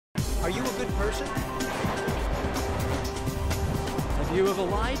Are you a good person? Have you ever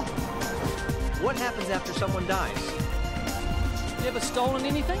lied? What happens after someone dies? You ever stolen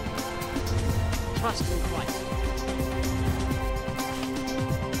anything? Trust in Christ.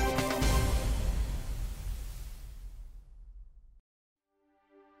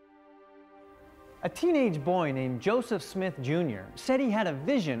 A teenage boy named Joseph Smith Jr. said he had a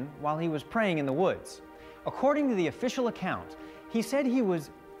vision while he was praying in the woods. According to the official account, he said he was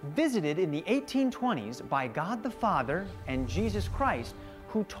visited in the 1820s by God the Father and Jesus Christ,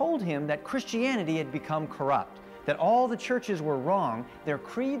 who told him that Christianity had become corrupt, that all the churches were wrong, their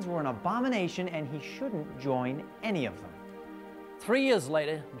creeds were an abomination, and he shouldn't join any of them. 3 years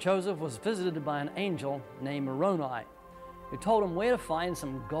later, Joseph was visited by an angel named Moroni, who told him where to find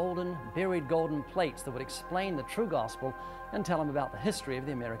some buried golden plates that would explain the true gospel and tell him about the history of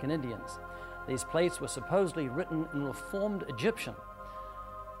the American Indians. These plates were supposedly written in Reformed Egyptian.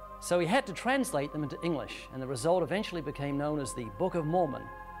 So he had to translate them into English, and the result eventually became known as the Book of Mormon,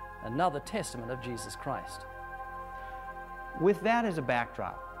 another testament of Jesus Christ. With that as a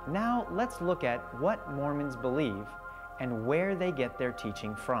backdrop, now let's look at what Mormons believe and where they get their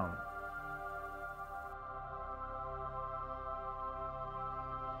teaching from.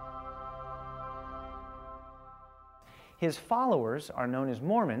 His followers are known as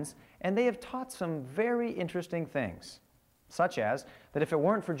Mormons, and they have taught some very interesting things, such as that if it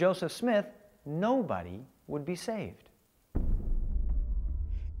weren't for Joseph Smith, nobody would be saved.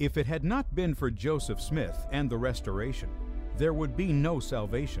 If it had not been for Joseph Smith and the Restoration, there would be no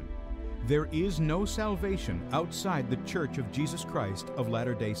salvation. There is no salvation outside the Church of Jesus Christ of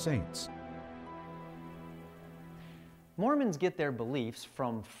Latter-day Saints. Mormons get their beliefs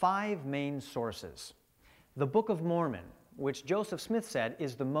from 5 main sources. The Book of Mormon, which Joseph Smith said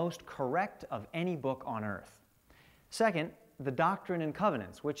is the most correct of any book on earth. Second, the Doctrine and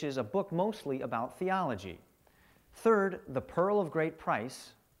Covenants, which is a book mostly about theology. Third, the Pearl of Great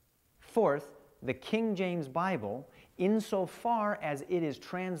Price. Fourth, the King James Bible, insofar as it is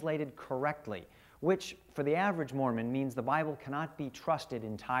translated correctly, which for the average Mormon means the Bible cannot be trusted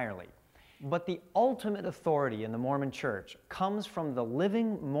entirely. But the ultimate authority in the Mormon Church comes from the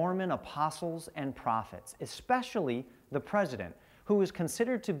living Mormon apostles and prophets, especially the president, who is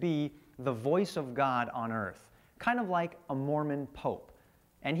considered to be the voice of God on earth, kind of like a Mormon pope.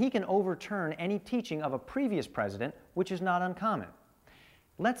 And he can overturn any teaching of a previous president, which is not uncommon.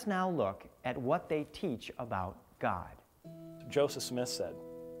 Let's now look at what they teach about God. Joseph Smith said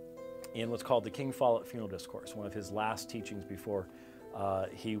in what's called the King Follett Funeral Discourse, one of his last teachings before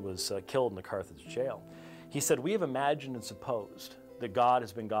he was killed in the Carthage jail. He said, "We have imagined and supposed that God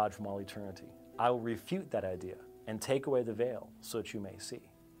has been God from all eternity. I will refute that idea and take away the veil so that you may see."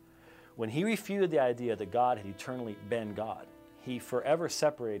 When he refuted the idea that God had eternally been God, he forever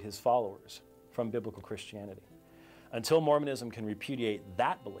separated his followers from biblical Christianity. Until Mormonism can repudiate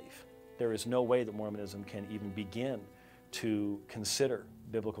that belief, there is no way that Mormonism can even begin to consider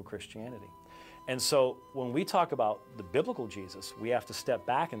biblical Christianity. And so when we talk about the biblical Jesus, we have to step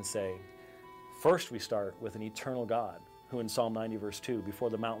back and say, first we start with an eternal God, who in Psalm 90 verse 2, before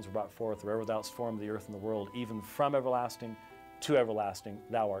the mountains were brought forth, or ever thou hast formed the earth and the world, even from everlasting to everlasting,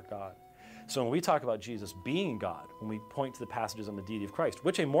 thou art God. So when we talk about Jesus being God, when we point to the passages on the deity of Christ,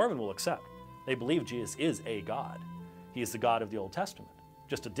 which a Mormon will accept, they believe Jesus is a God. He is the God of the Old Testament,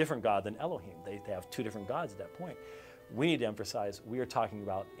 just a different God than Elohim. They have 2 different gods at that point. We need to emphasize we are talking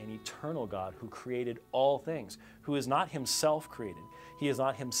about an eternal God who created all things, who is not himself created. He is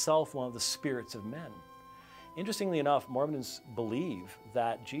not himself one of the spirits of men. Interestingly enough, Mormons believe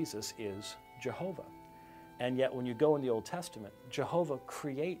that Jesus is Jehovah. And yet when you go in the Old Testament, Jehovah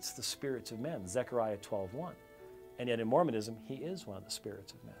creates the spirits of men, Zechariah 12:1. And yet in Mormonism, he is one of the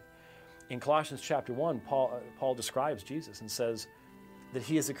spirits of men. In Colossians chapter 1, Paul describes Jesus and says that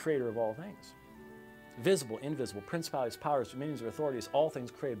he is the creator of all things. Visible, invisible, principalities, powers, dominions, or authorities, all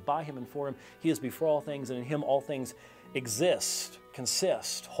things created by him and for him. He is before all things, and in him all things exist,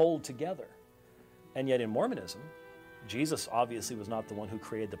 consist, hold together. And yet in Mormonism, Jesus obviously was not the one who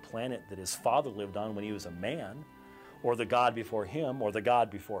created the planet that his father lived on when he was a man, or the God before him, or the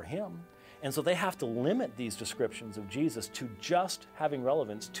God before him. And so they have to limit these descriptions of Jesus to just having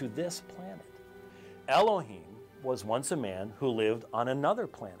relevance to this planet. Elohim was once a man who lived on another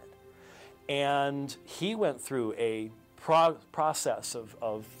planet. And he went through a process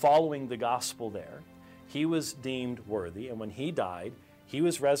of following the gospel there. He was deemed worthy, and when he died, he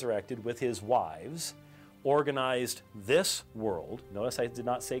was resurrected with his wives, organized this world. Notice I did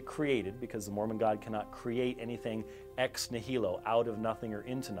not say created, because the Mormon God cannot create anything ex nihilo, out of nothing or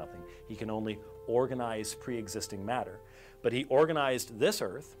into nothing. He can only organize pre-existing matter. But he organized this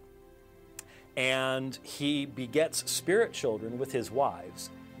earth, and he begets spirit children with his wives.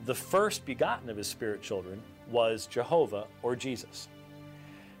 The first begotten of his spirit children was Jehovah, or Jesus.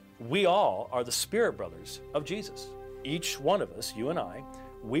 We all are the spirit brothers of Jesus. Each one of us, you and I,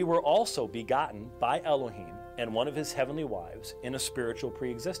 we were also begotten by Elohim and one of his heavenly wives in a spiritual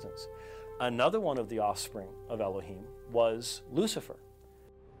preexistence. Another one of the offspring of Elohim was Lucifer.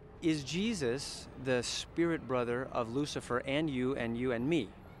 Is Jesus the spirit brother of Lucifer and you and me?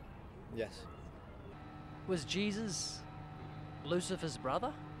 Yes. Was Jesus Lucifer's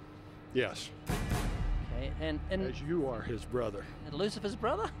brother? Yes, Okay, and as you are his brother, Lucifer's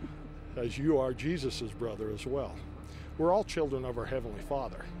brother? as you are Jesus' brother as well. We're all children of our Heavenly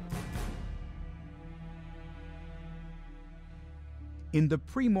Father. In the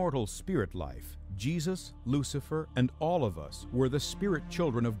premortal spirit life, Jesus, Lucifer, and all of us were the spirit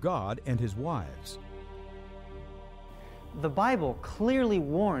children of God and his wives. The Bible clearly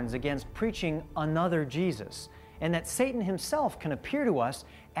warns against preaching another Jesus, and that Satan himself can appear to us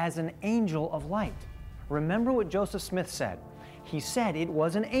as an angel of light. Remember what Joseph Smith said. He said it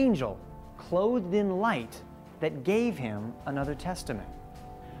was an angel clothed in light that gave him another testament.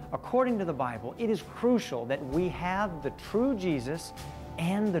 According to the Bible, it is crucial that we have the true Jesus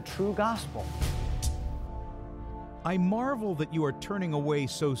and the true gospel. I marvel that you are turning away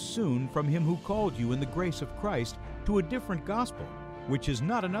so soon from him who called you in the grace of Christ to a different gospel, which is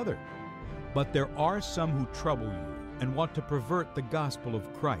not another. But there are some who trouble you and want to pervert the gospel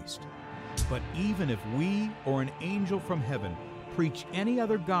of Christ. But even if we or an angel from heaven preach any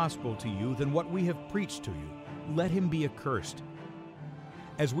other gospel to you than what we have preached to you, let him be accursed.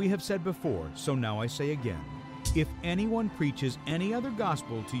 As we have said before, so now I say again, if anyone preaches any other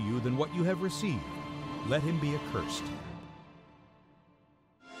gospel to you than what you have received, let him be accursed.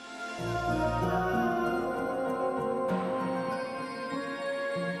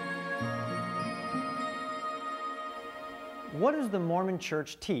 What does the Mormon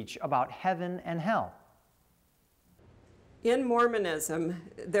Church teach about heaven and hell? In Mormonism,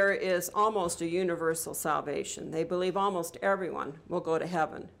 there is almost a universal salvation. They believe almost everyone will go to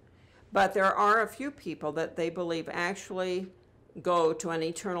heaven. But there are a few people that they believe actually go to an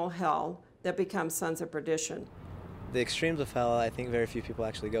eternal hell that become sons of perdition. The extremes of hell, I think very few people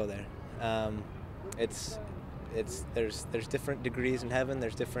actually go there. There's different degrees in heaven.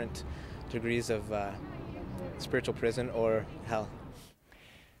 There's different degrees of spiritual prison or hell.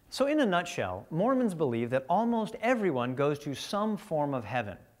 So in a nutshell, Mormons believe that almost everyone goes to some form of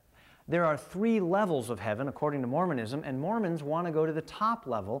heaven. There are 3 levels of heaven according to Mormonism, and Mormons want to go to the top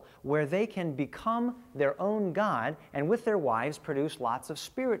level where they can become their own God and with their wives produce lots of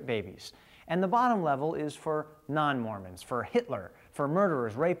spirit babies. And the bottom level is for non-Mormons, for Hitler, for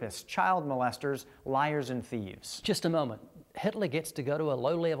murderers, rapists, child molesters, liars, and thieves. Just a moment. Hitler gets to go to a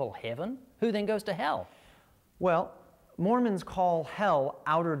low-level heaven? Who then goes to hell? Well, Mormons call hell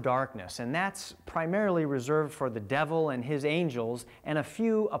outer darkness, and that's primarily reserved for the devil and his angels and a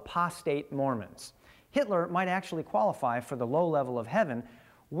few apostate Mormons. Hitler might actually qualify for the low level of heaven,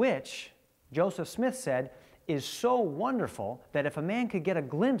 which, Joseph Smith said, is so wonderful that if a man could get a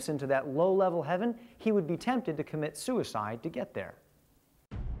glimpse into that low-level heaven, he would be tempted to commit suicide to get there.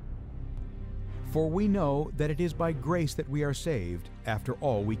 For we know that it is by grace that we are saved, after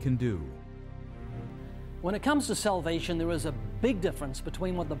all we can do. When it comes to salvation, there is a big difference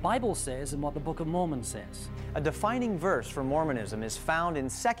between what the Bible says and what the Book of Mormon says. A defining verse for Mormonism is found in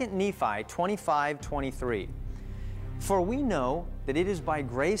 2 Nephi 25:23. For we know that it is by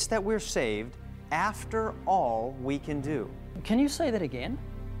grace that we're saved, after all we can do. Can you say that again?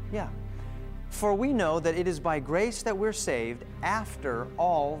 Yeah. For we know that it is by grace that we're saved, after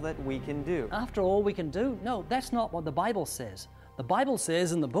all that we can do. After all we can do? No, that's not what the Bible says. The Bible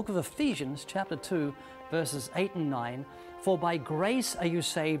says in the book of Ephesians, chapter 2, verses 8 and 9, for by grace are you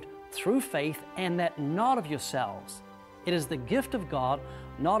saved through faith, and that not of yourselves. It is the gift of God,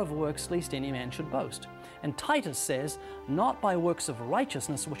 not of works, lest any man should boast. And Titus says, not by works of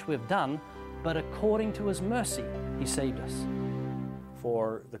righteousness which we have done, but according to his mercy he saved us.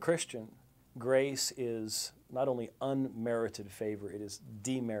 For the Christian, grace is not only unmerited favor, it is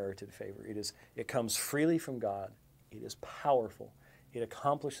demerited favor. It comes freely from God. It is powerful. It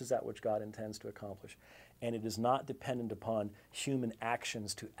accomplishes that which God intends to accomplish. And it is not dependent upon human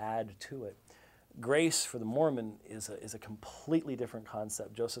actions to add to it. Grace for the Mormon is a completely different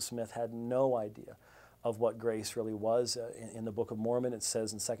concept. Joseph Smith had no idea of what grace really was. In the Book of Mormon, it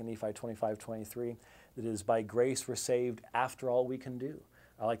says in 2 Nephi 25:23 that it is by grace we're saved after all we can do.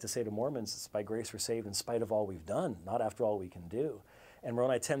 I like to say to Mormons, it's by grace we're saved in spite of all we've done, not after all we can do. And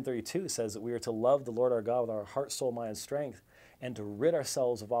Moroni 10:32 says that we are to love the Lord our God with our heart, soul, mind, and strength, and to rid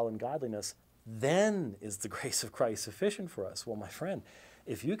ourselves of all ungodliness, then is the grace of Christ sufficient for us. Well, my friend,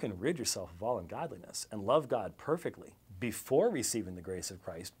 if you can rid yourself of all ungodliness and love God perfectly before receiving the grace of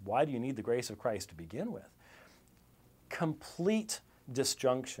Christ, why do you need the grace of Christ to begin with? Complete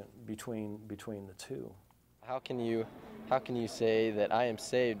disjunction between the two. How can you say that I am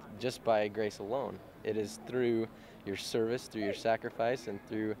saved just by grace alone? It is through your service, through your sacrifice, and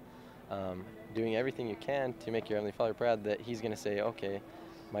through doing everything you can to make your Heavenly Father proud that He's going to say, okay,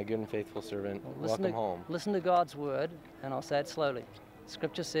 my good and faithful servant, welcome home. Listen to God's word, and I'll say it slowly.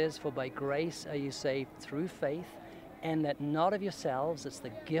 Scripture says, for by grace are you saved through faith, and that not of yourselves, it's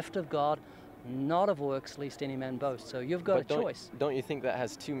the gift of God, not of works, lest any man boast. So you've got a choice. Don't you think that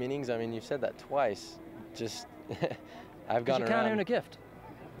has two meanings? I mean, you've said that twice. Just, I've gone around. You can't earn a gift.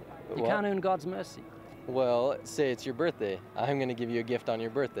 You can't earn God's mercy. Well, say it's your birthday. I'm going to give you a gift on your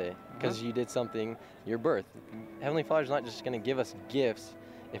birthday because you did something, your birth. Heavenly Father's not just going to give us gifts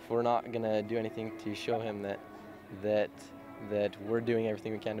if we're not going to do anything to show Him that we're doing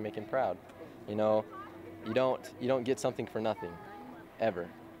everything we can to make Him proud. You know, you don't get something for nothing, ever.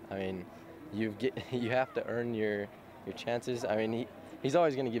 I mean, you have to earn your chances. I mean, He's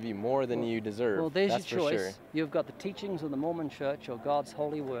always going to give you more than you deserve. Well, there's your choice. Sure. You've got the teachings of the Mormon Church or God's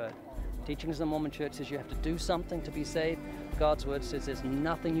holy word. Teachings of the Mormon Church says you have to do something to be saved. God's word says there's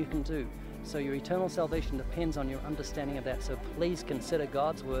nothing you can do. So your eternal salvation depends on your understanding of that. So please consider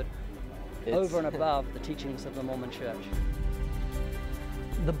God's word over and above the teachings of the Mormon Church.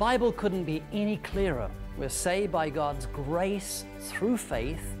 The Bible couldn't be any clearer. We're saved by God's grace through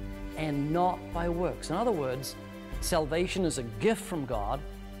faith and not by works. In other words, salvation is a gift from God,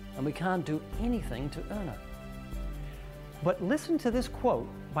 and we can't do anything to earn it. But listen to this quote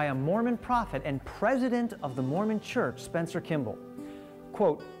by a Mormon prophet and president of the Mormon Church, Spencer Kimball.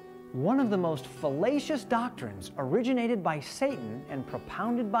 Quote, "One of the most fallacious doctrines originated by Satan and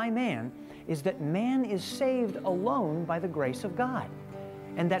propounded by man is that man is saved alone by the grace of God,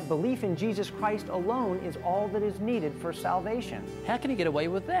 and that belief in Jesus Christ alone is all that is needed for salvation." How can you get away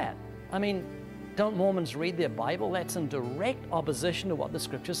with that? I mean, don't Mormons read their Bible? That's in direct opposition to what the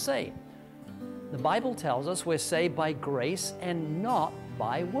Scriptures say. The Bible tells us we're saved by grace and not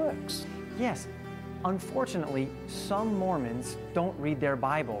by works. Yes, unfortunately, some Mormons don't read their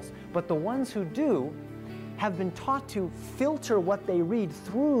Bibles, but the ones who do have been taught to filter what they read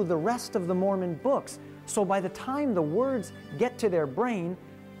through the rest of the Mormon books. So by the time the words get to their brain,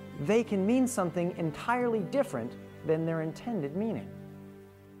 they can mean something entirely different than their intended meaning.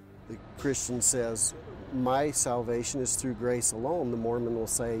 The Christian says, my salvation is through grace alone. The Mormon will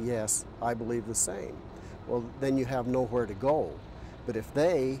say, yes, I believe the same. Well, then you have nowhere to go. But if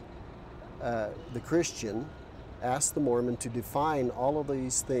they, the Christian, ask the Mormon to define all of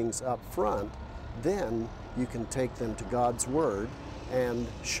these things up front, then you can take them to God's Word and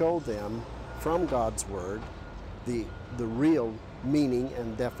show them from God's Word the real meaning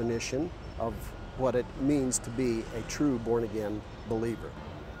and definition of what it means to be a true born-again believer.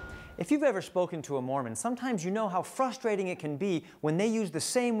 If you've ever spoken to a Mormon, sometimes you know how frustrating it can be when they use the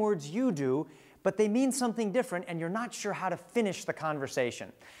same words you do, but they mean something different and you're not sure how to finish the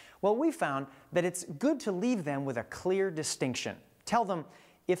conversation. Well, we found that it's good to leave them with a clear distinction. Tell them,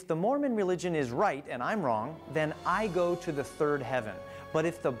 if the Mormon religion is right and I'm wrong, then I go to the third heaven. But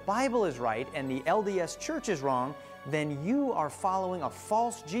if the Bible is right and the LDS Church is wrong, then you are following a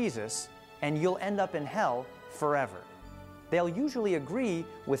false Jesus and you'll end up in hell forever. They'll usually agree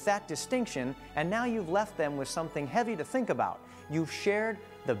with that distinction, and now you've left them with something heavy to think about. You've shared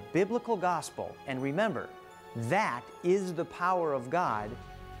the biblical gospel, and remember, that is the power of God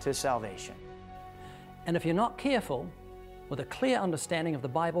to salvation. And if you're not careful, with a clear understanding of the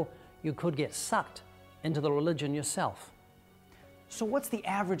Bible, you could get sucked into the religion yourself. So what's the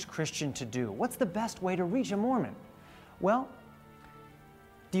average Christian to do? What's the best way to reach a Mormon? Well,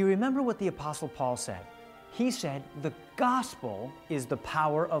 do you remember what the Apostle Paul said? He said, the gospel is the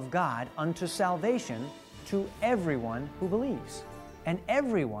power of God unto salvation to everyone who believes. And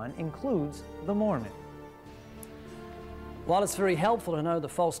everyone includes the Mormon. While it's very helpful to know the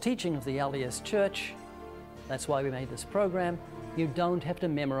false teaching of the LDS Church, that's why we made this program, you don't have to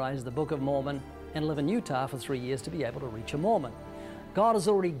memorize the Book of Mormon and live in Utah for 3 years to be able to reach a Mormon. God has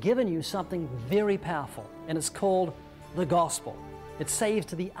already given you something very powerful, and it's called the gospel. It saves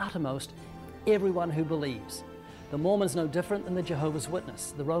to the uttermost everyone who believes. The Mormon's no different than the Jehovah's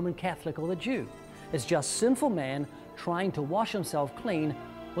Witness, the Roman Catholic, or the Jew. It's just sinful man trying to wash himself clean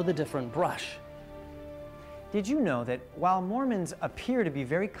with a different brush. Did you know that while Mormons appear to be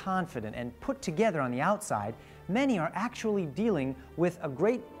very confident and put together on the outside, many are actually dealing with a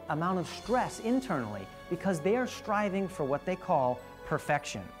great amount of stress internally because they are striving for what they call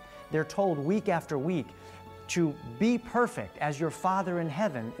perfection. They're told week after week to be perfect as your Father in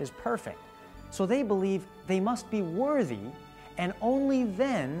heaven is perfect. So they believe they must be worthy, and only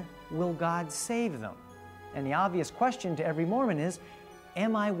then will God save them. And the obvious question to every Mormon is,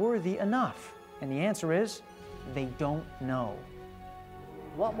 am I worthy enough? And the answer is, they don't know.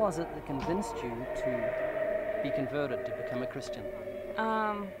 What was it that convinced you to be converted, to become a Christian?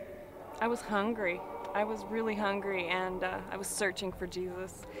 I was hungry. I was really hungry, and I was searching for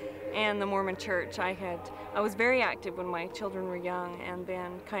Jesus and the Mormon church. I was very active when my children were young, and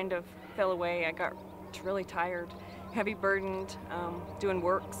then kind of fell away. I got really tired, heavy burdened, doing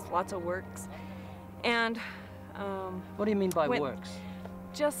works, lots of works. And what do you mean by works?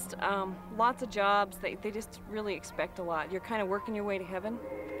 Just lots of jobs. They just really expect a lot. You're kind of working your way to heaven.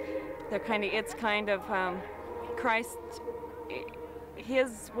 It's kind of Christ.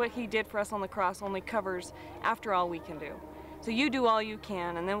 What he did for us on the cross only covers after all we can do. So you do all you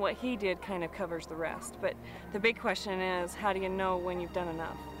can, and then what he did kind of covers the rest. But the big question is, how do you know when you've done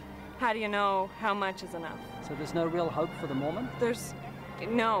enough? How do you know how much is enough? So there's no real hope for the Mormon?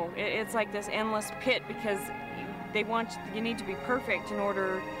 It's like this endless pit, because you need to be perfect in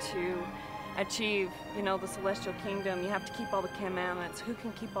order to achieve, the celestial kingdom. You have to keep all the commandments. Who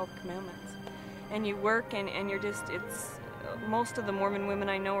can keep all the commandments? And you work, and you're just, most of the Mormon women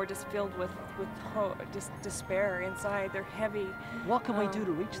I know are just filled with hope, just despair inside. They're heavy. What can we do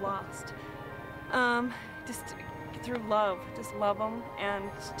to reach lost? Just through love. Just love them and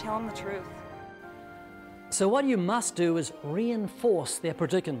tell them the truth. So what you must do is reinforce their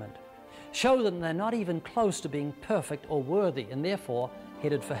predicament. Show them they're not even close to being perfect or worthy, and therefore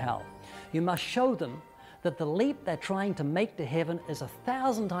headed for hell. You must show them that the leap they're trying to make to heaven is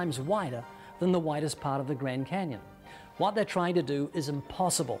 1,000 times wider than the widest part of the Grand Canyon. What they're trying to do is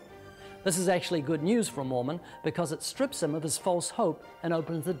impossible. This is actually good news for a Mormon, because it strips him of his false hope and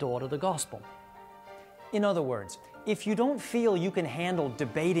opens the door to the gospel. In other words, if you don't feel you can handle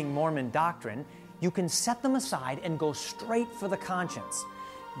debating Mormon doctrine, you can set them aside and go straight for the conscience.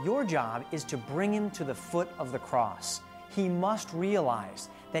 Your job is to bring him to the foot of the cross. He must realize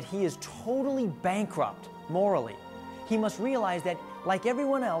that he is totally bankrupt morally. He must realize that, like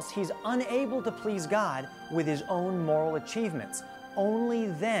everyone else, he's unable to please God with his own moral achievements. Only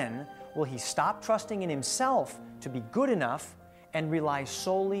then will he stop trusting in himself to be good enough and rely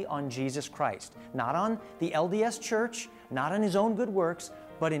solely on Jesus Christ. Not on the LDS Church, not on his own good works,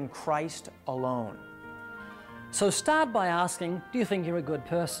 but in Christ alone. So start by asking, do you think you're a good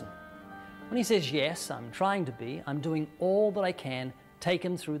person? When he says, yes, I'm trying to be, I'm doing all that I can, take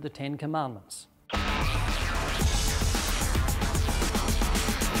him through the 10 Commandments.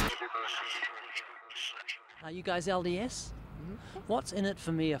 Are you guys LDS? Mm-hmm. What's in it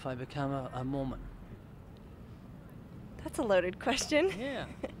for me if I become a Mormon? That's a loaded question. Yeah.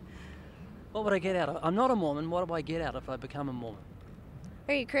 What would I get out of it? I'm not a Mormon. What do I get out if I become a Mormon?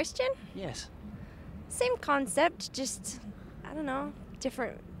 Are you Christian? Yes. Same concept, just, I don't know,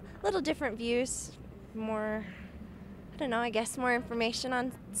 little different views, more, I don't know, I guess more information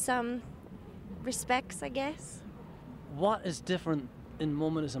on some respects, I guess. What is different in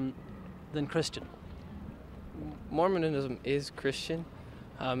Mormonism than Christian? Mormonism is Christian.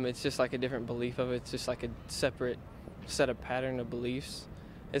 It's just like a different belief of it. It's just like a separate set of pattern of beliefs.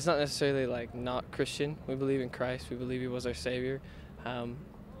 It's not necessarily like not Christian. We believe in Christ. We believe he was our Savior.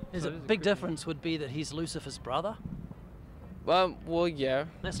 Is a big difference would be that he's Lucifer's brother? Well, yeah.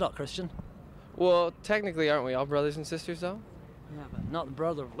 That's not Christian. Well, technically, aren't we all brothers and sisters, though? Yeah, but not the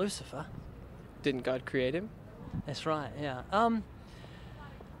brother of Lucifer. Didn't God create him? That's right, yeah.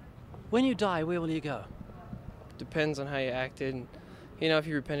 When you die, where will you go? Depends on how you acted. If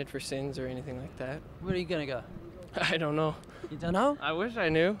you repented for sins or anything like that. Where are you going to go? I don't know. You don't know? I wish I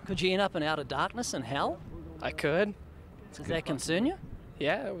knew. Could you end up in outer darkness and hell? I could. Does that concern you?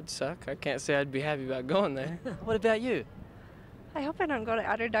 Yeah, it would suck. I can't say I'd be happy about going there. What about you? I hope I don't go to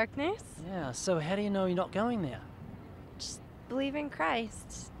outer darkness. Yeah, so how do you know you're not going there? Just believe in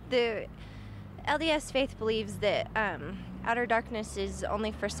Christ. The LDS faith believes that outer darkness is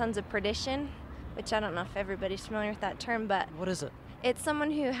only for sons of perdition, which I don't know if everybody's familiar with that term, but... What is it? It's someone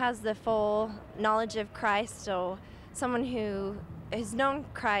who has the full knowledge of Christ, so someone who has known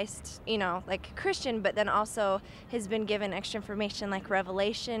Christ, like a Christian, but then also has been given extra information like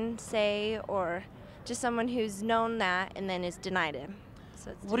revelation, say, or just someone who's known that and then is denied him.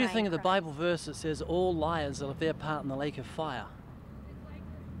 So what do you think of the Bible verse that says all liars will have their part in the lake of fire?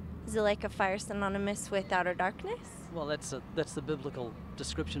 Is the lake of fire synonymous with outer darkness? Well, that's the biblical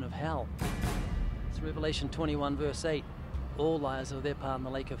description of hell. It's Revelation 21 verse 8. All liars have their part in the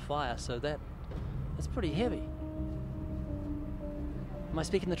lake of fire, so that's pretty heavy. Am I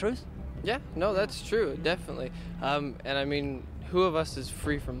speaking the truth? Yeah, no, that's true, definitely. And I mean, who of us is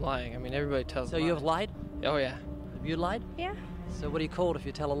free from lying? I mean, everybody tells So lies. you have lied? Oh, yeah. Have you lied? Yeah. So what are you called if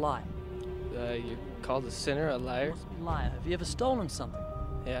you tell a lie? You're called a sinner, a liar. Liar. Have you ever stolen something?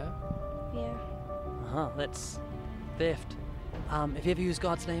 Yeah. Yeah. Uh-huh, that's theft. Have you ever used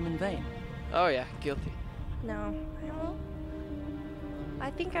God's name in vain? Oh, yeah, guilty. No. I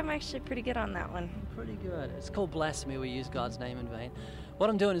think I'm actually pretty good on that one. Pretty good. It's called blasphemy. We use God's name in vain.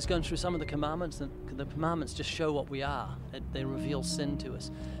 What I'm doing is going through some of the commandments. The commandments just show what we are. They reveal sin to us.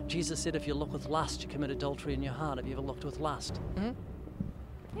 Jesus said if you look with lust, you commit adultery in your heart. Have you ever looked with lust?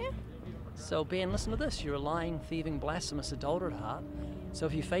 Mm-hmm. Yeah. So, Ben, listen to this. You're a lying, thieving, blasphemous adulterer at heart. So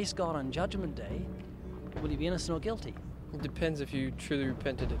if you face God on Judgment Day, will you be innocent or guilty? It depends if you truly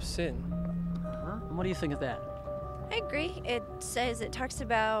repented of sin. Uh-huh. And what do you think of that? I agree. It talks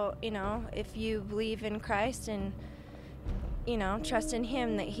about, if you believe in Christ and, trust in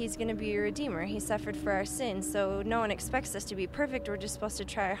Him, that He's going to be your Redeemer. He suffered for our sins, so no one expects us to be perfect. We're just supposed to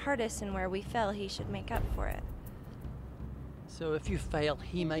try our hardest, and where we fell, He should make up for it. So if you fail,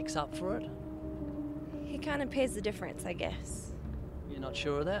 He makes up for it? He kind of pays the difference, I guess. You're not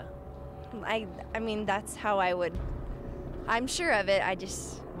sure of that? I mean, that's how I would... I'm sure of it, I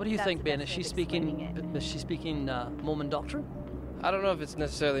just... What do you think, Ben? Is she speaking Mormon doctrine? I don't know if it's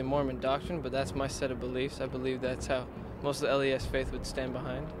necessarily Mormon doctrine, but that's my set of beliefs. I believe that's how most of the LDS faith would stand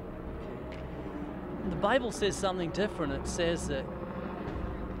behind. The Bible says something different. It says that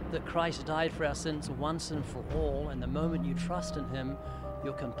Christ died for our sins once and for all, and the moment you trust in Him,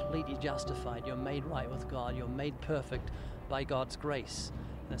 you're completely justified. You're made right with God. You're made perfect by God's grace.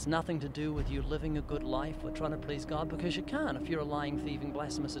 And it's nothing to do with you living a good life or trying to please God, because you can't. If you're a lying, thieving,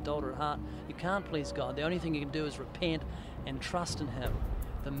 blasphemous adulterer at heart, you can't please God. The only thing you can do is repent and trust in Him.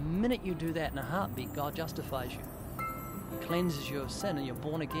 The minute you do that in a heartbeat, God justifies you. He cleanses you of sin, and you're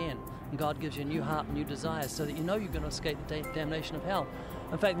born again. And God gives you a new heart and new desires so that you know you're going to escape the damnation of hell.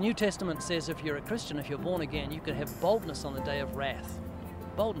 In fact, the New Testament says if you're a Christian, if you're born again, you can have boldness on the day of wrath.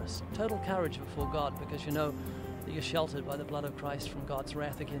 Boldness, total courage before God, because you know that you're sheltered by the blood of Christ from God's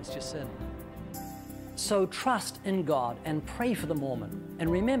wrath against your sin. So trust in God and pray for the Mormon.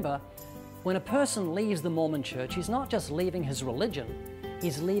 And remember, when a person leaves the Mormon church, he's not just leaving his religion,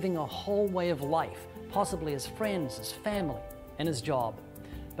 he's leaving a whole way of life, possibly his friends, his family, and his job.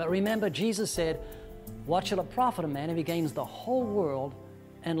 But remember, Jesus said, what shall it profit a man if he gains the whole world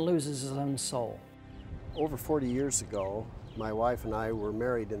and loses his own soul? Over 40 years ago, my wife and I were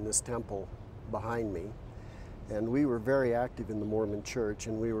married in this temple behind me. And we were very active in the Mormon church,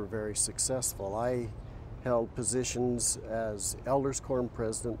 and we were very successful. I held positions as elders quorum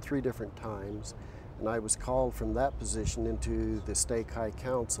president 3 different times, and I was called from that position into the Stake High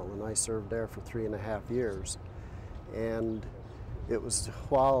Council, and I served there for 3.5 years. And it was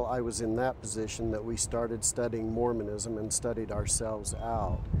while I was in that position that we started studying Mormonism and studied ourselves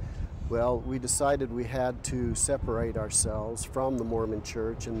out. Well, we decided we had to separate ourselves from the Mormon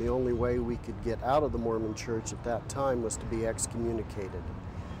church, and the only way we could get out of the Mormon church at that time was to be excommunicated.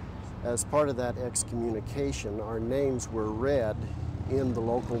 As part of that excommunication, our names were read in the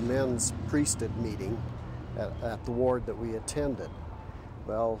local men's priesthood meeting at the ward that we attended.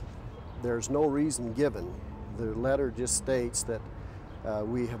 Well, there's no reason given. The letter just states that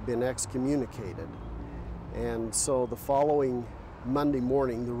we have been excommunicated. And so the following Monday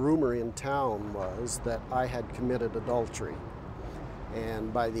morning, the rumor in town was that I had committed adultery.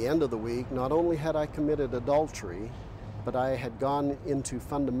 And by the end of the week, not only had I committed adultery, but I had gone into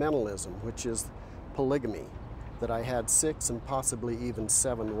fundamentalism, which is polygamy, that I had 6 and possibly even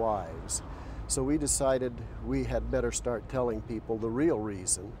 7 wives. So we decided we had better start telling people the real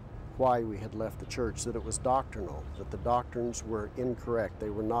reason why we had left the church, that it was doctrinal, that the doctrines were incorrect, they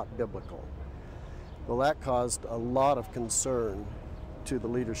were not biblical. Well, that caused a lot of concern to the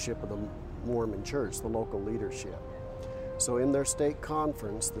leadership of the Mormon church, the local leadership. So in their stake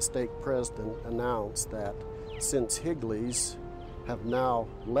conference, the stake president announced that since Higleys have now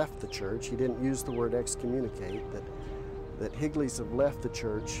left the church, he didn't use the word excommunicate, that Higleys have left the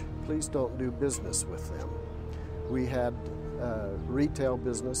church, please don't do business with them. We had retail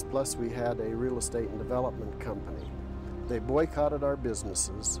business, plus we had a real estate and development company. They boycotted our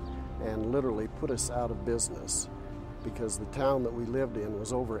businesses and literally put us out of business because the town that we lived in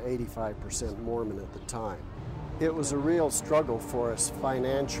was over 85% Mormon at the time. It was a real struggle for us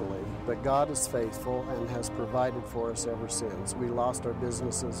financially, but God is faithful and has provided for us ever since. We lost our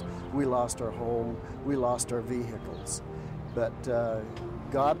businesses, we lost our home, we lost our vehicles. But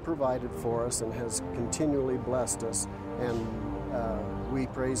God provided for us and has continually blessed us, and we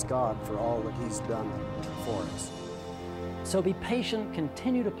praise God for all that He's done for us. So be patient,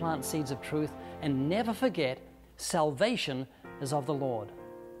 continue to plant seeds of truth, and never forget, salvation is of the Lord.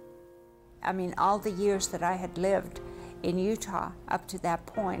 I mean, all the years that I had lived in Utah up to that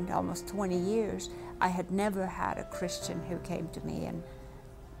point, almost 20 years, I had never had a Christian who came to me and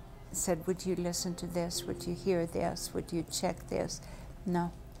said, would you listen to this? Would you hear this? Would you check this?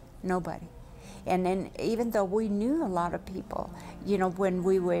 No, nobody. And then even though we knew a lot of people, you know, when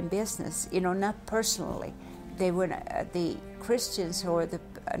we were in business, you know, not personally, they were the Christians or the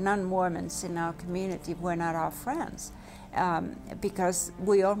non-Mormons in our community were not our friends because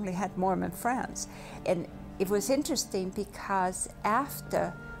we only had Mormon friends. And it was interesting because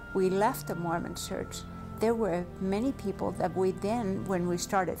after we left the Mormon church, there were many people that we then, when we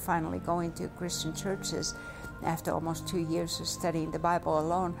started finally going to Christian churches, after almost 2 years of studying the Bible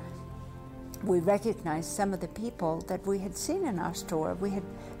alone, we recognized some of the people that we had seen in our store. We had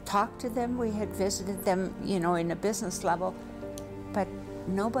talked to them, we had visited them, you know, in a business level, but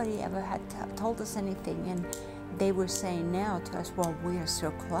nobody ever had told us anything. And they were saying now to us, well, we are so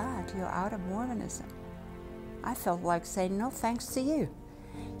glad you're out of Mormonism. I felt like saying, no, thanks to you.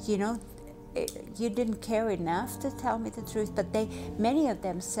 You know, you didn't care enough to tell me the truth, but many of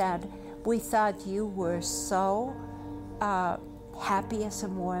them said, we thought you were so happy as a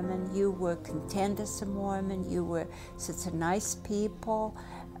Mormon, you were content as a Mormon, you were such a nice people.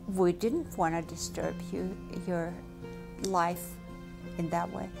 We didn't want to disturb your life in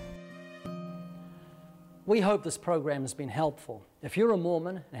that way. We hope this program has been helpful. If you're a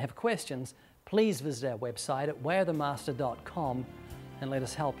Mormon and have questions, please visit our website at wherethemaster.com and let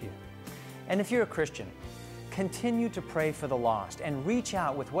us help you. And if you're a Christian, continue to pray for the lost and reach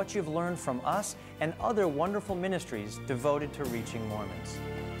out with what you've learned from us and other wonderful ministries devoted to reaching Mormons.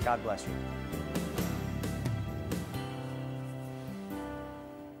 God bless you.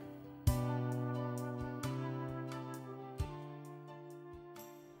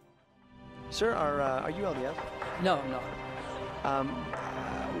 Sir, are you LDS? No, I'm not.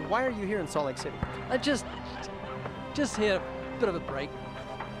 Why are you here in Salt Lake City? I just here, a bit of a break.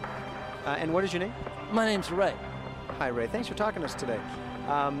 And what is your name? My name's Ray. Hi, Ray. Thanks for talking to us today.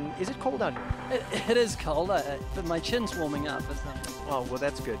 Is it cold out here? It is cold, but my chin's warming up. Oh, well,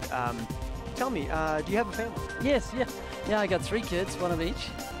 that's good. Tell me, do you have a family? Yes, yeah, I got 3 kids, one of each.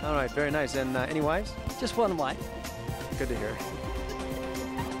 All right, very nice. And any wives? Just one wife. Good to hear.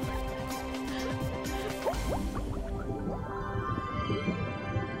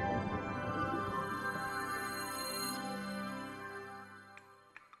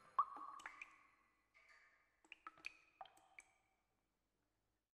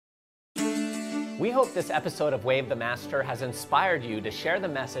 We hope this episode of Wave the Master has inspired you to share the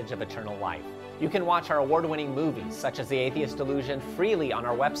message of eternal life. You can watch our award-winning movies, such as The Atheist Delusion, freely on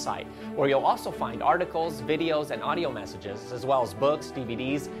our website, where you'll also find articles, videos, and audio messages, as well as books,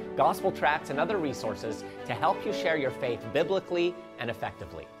 DVDs, gospel tracts, and other resources to help you share your faith biblically and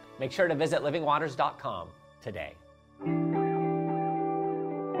effectively. Make sure to visit livingwaters.com today.